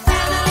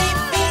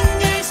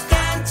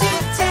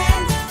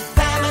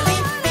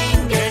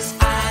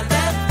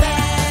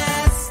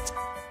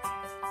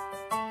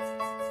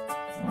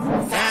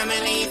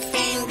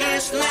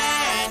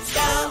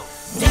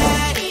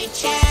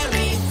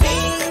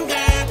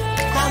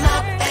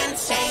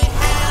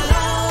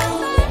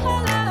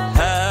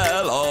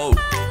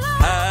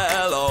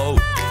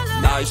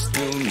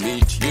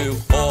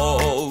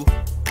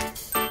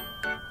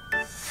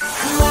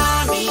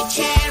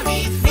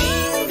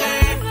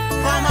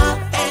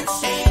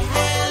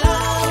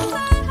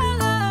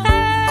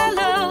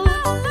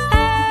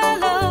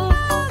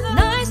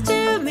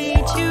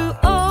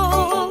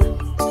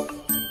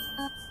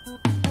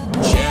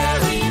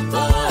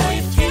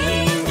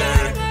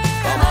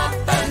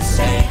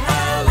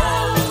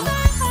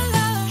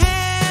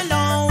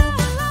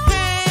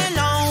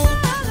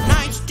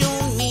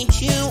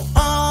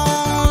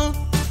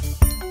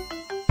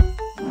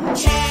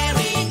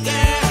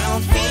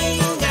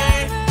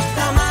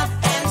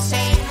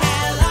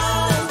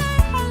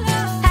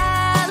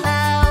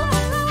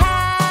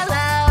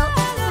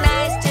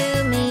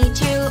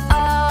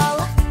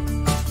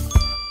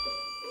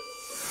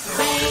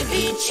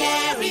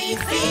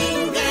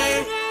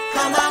 finger,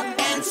 come up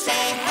and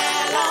say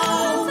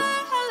hello.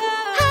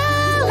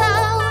 Hello,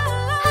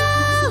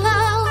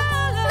 hello,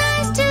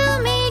 nice to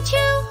meet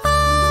you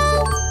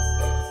all.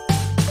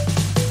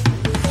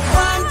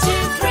 1, 2,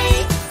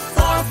 3,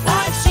 4,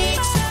 5,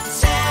 6,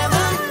 7,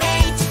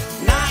 8,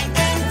 9,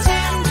 and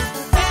 10.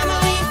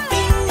 Family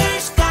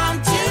fingers count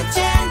to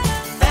 10.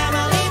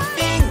 Family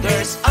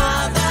fingers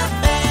are the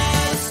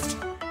best.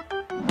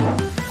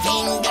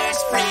 Fingers,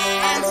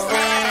 friends,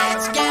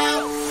 let's go.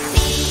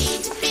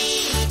 Beat,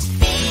 beat,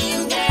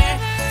 finger,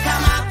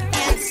 come up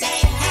and say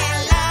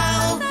hello.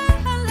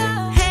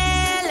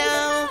 Hello,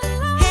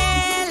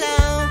 hello,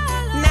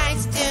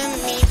 nice to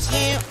meet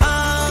you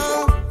all.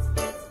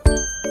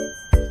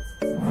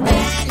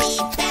 Penny,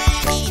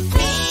 penny,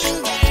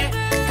 finger,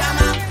 come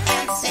up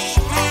and say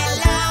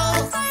hello.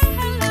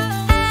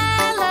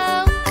 Hello,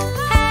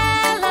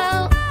 hello,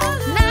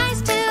 nice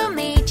to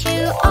meet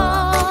you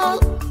all.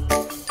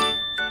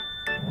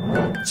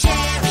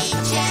 Cherry,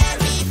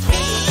 cherry,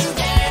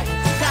 finger,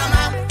 come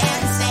up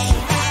and say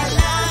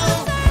hello.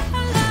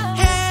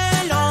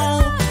 Hello,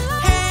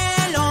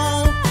 hello,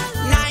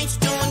 nice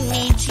to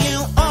meet you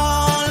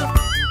all.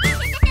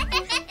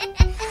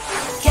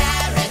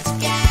 Carrot,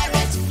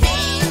 carrot,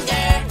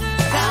 finger,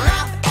 come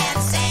up and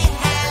say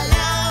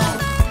hello.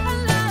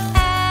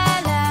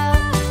 Hello,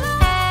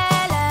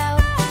 hello,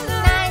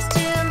 nice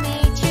to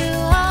meet you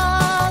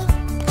all.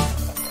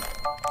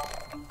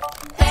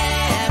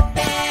 Pear,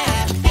 pear,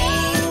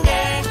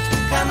 finger,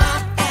 come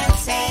up and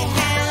say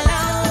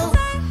hello.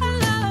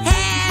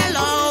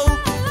 Hello,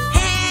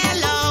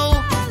 hello,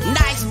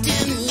 nice to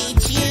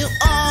meet you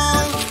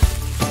all.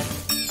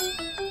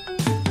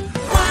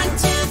 1,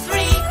 2,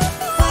 3,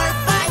 4,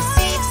 5,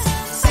 6,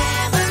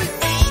 7,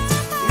 8,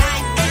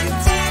 9, and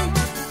 10.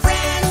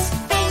 Friends,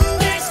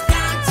 fingers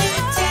count to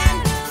 10.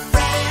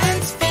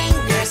 Friends,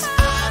 fingers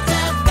are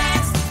the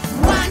best.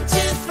 1, 2,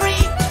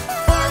 3,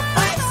 4,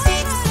 5,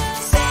 6,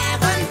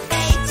 7,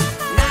 8,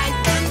 9,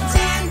 and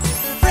 10.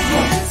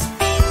 Friends,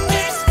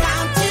 fingers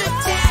count to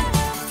 10.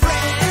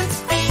 Friends,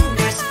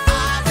 fingers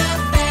are the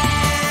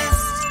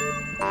best.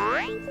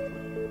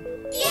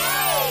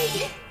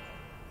 Yay!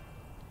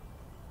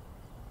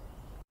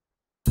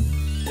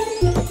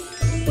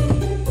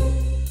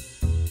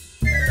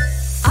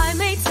 I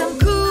made some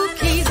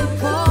cookies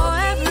for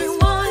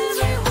everyone.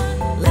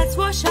 Let's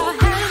wash our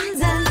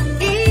hands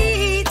and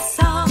eat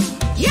some.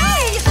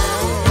 Yay!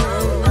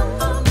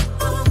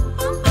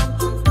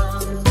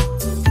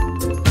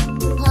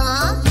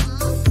 Huh?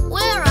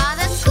 Where are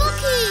the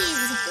cookies?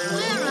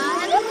 Where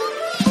are the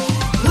cookies?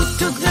 Who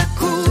took the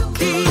cookies?